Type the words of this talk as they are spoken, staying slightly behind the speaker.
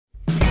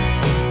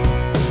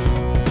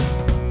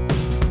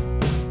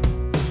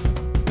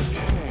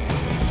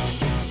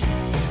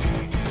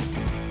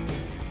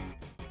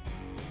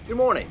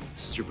morning.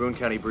 This is your Boone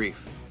County Brief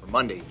for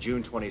Monday,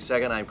 June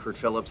 22nd. I'm Kurt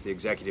Phillips, the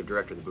Executive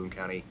Director of the Boone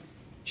County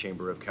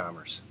Chamber of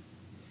Commerce.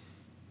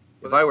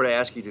 If I were to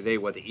ask you today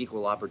what the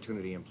Equal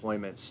Opportunity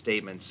Employment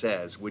Statement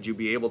says, would you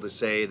be able to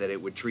say that it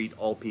would treat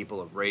all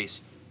people of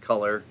race,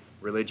 color,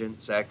 religion,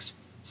 sex,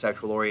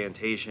 sexual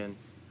orientation,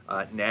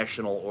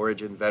 national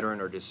origin,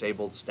 veteran, or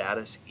disabled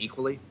status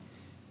equally?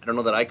 I don't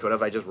know that I could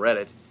have. I just read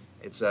it.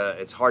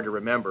 It's hard to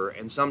remember,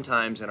 and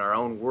sometimes in our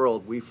own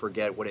world we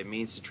forget what it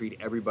means to treat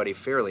everybody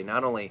fairly,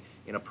 not only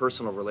in a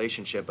personal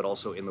relationship but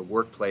also in the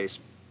workplace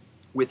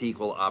with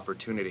equal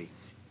opportunity.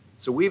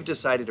 So we've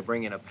decided to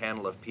bring in a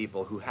panel of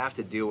people who have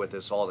to deal with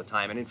this all the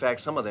time, and in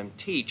fact some of them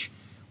teach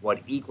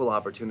what equal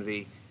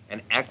opportunity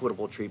and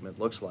equitable treatment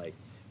looks like.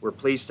 We're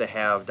pleased to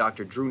have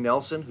Dr. Drew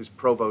Nelson, who's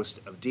Provost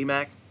of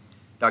DMAC,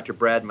 Dr.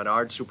 Brad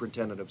Menard,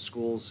 Superintendent of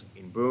Schools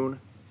in Boone,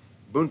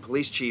 Boone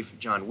Police Chief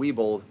John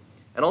Wiebold,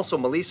 and also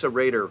Melissa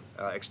Rader,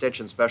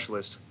 Extension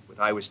Specialist with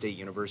Iowa State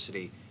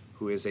University,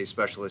 who is a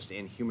specialist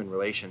in human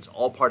relations,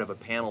 all part of a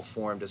panel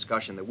forum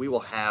discussion that we will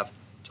have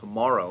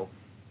tomorrow,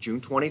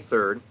 June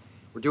 23rd.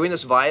 We're doing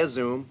this via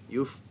Zoom.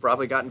 You've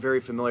probably gotten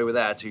very familiar with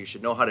that, so you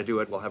should know how to do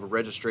it. We'll have a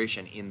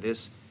registration in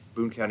this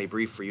Boone County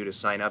Brief for you to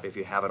sign up if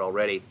you haven't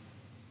already.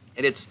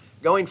 And it's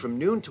going from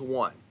noon to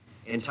 1,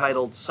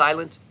 entitled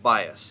Silent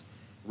Bias,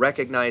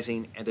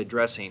 Recognizing and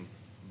Addressing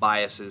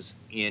Biases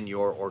in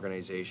Your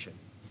Organization.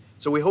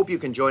 So we hope you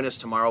can join us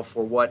tomorrow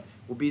for what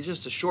will be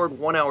just a short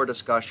 1-hour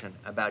discussion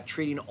about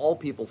treating all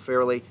people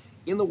fairly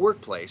in the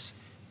workplace,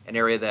 an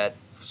area that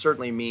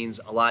certainly means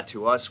a lot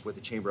to us with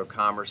the Chamber of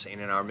Commerce and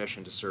in our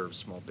mission to serve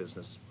small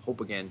business. Hope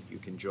again you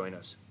can join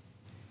us.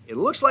 It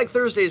looks like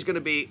Thursday is going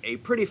to be a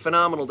pretty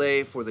phenomenal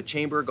day for the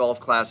Chamber Golf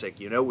Classic.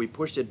 You know, we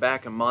pushed it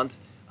back a month.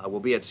 We'll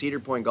be at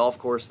Cedar Point Golf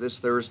Course this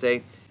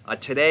Thursday.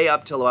 Today,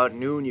 up till about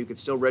noon, you can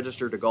still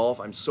register to golf.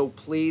 I'm so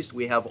pleased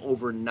we have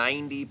over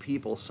 90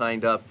 people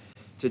signed up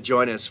to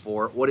join us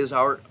for what is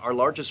our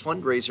largest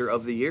fundraiser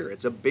of the year.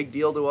 It's a big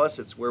deal to us.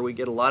 It's where we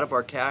get a lot of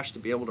our cash to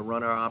be able to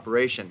run our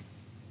operation.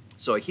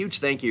 So a huge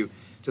thank you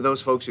to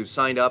those folks who've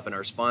signed up and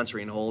are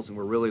sponsoring holes, and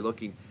we're really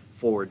looking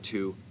forward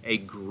to a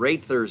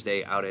great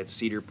Thursday out at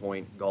Cedar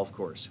Point Golf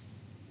Course.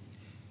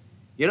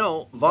 You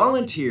know,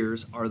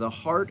 volunteers are the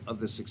heart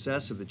of the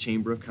success of the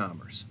Chamber of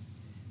Commerce.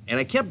 And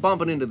I kept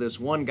bumping into this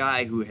one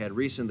guy who had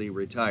recently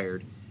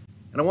retired,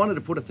 and I wanted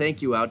to put a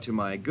thank you out to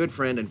my good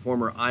friend and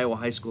former Iowa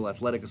High School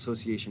Athletic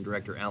Association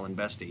Director, Alan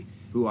Bestie,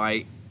 who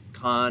I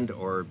conned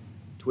or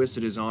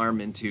twisted his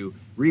arm into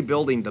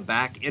rebuilding the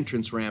back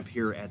entrance ramp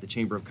here at the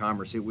Chamber of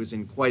Commerce. It was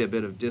in quite a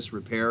bit of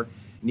disrepair,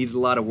 needed a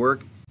lot of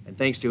work, and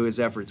thanks to his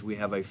efforts, we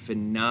have a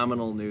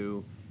phenomenal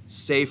new,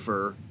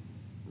 safer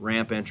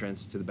ramp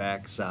entrance to the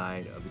back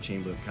side of the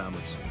Chamber of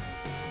Commerce.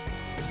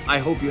 I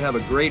hope you have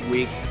a great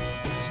week.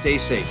 Stay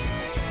safe.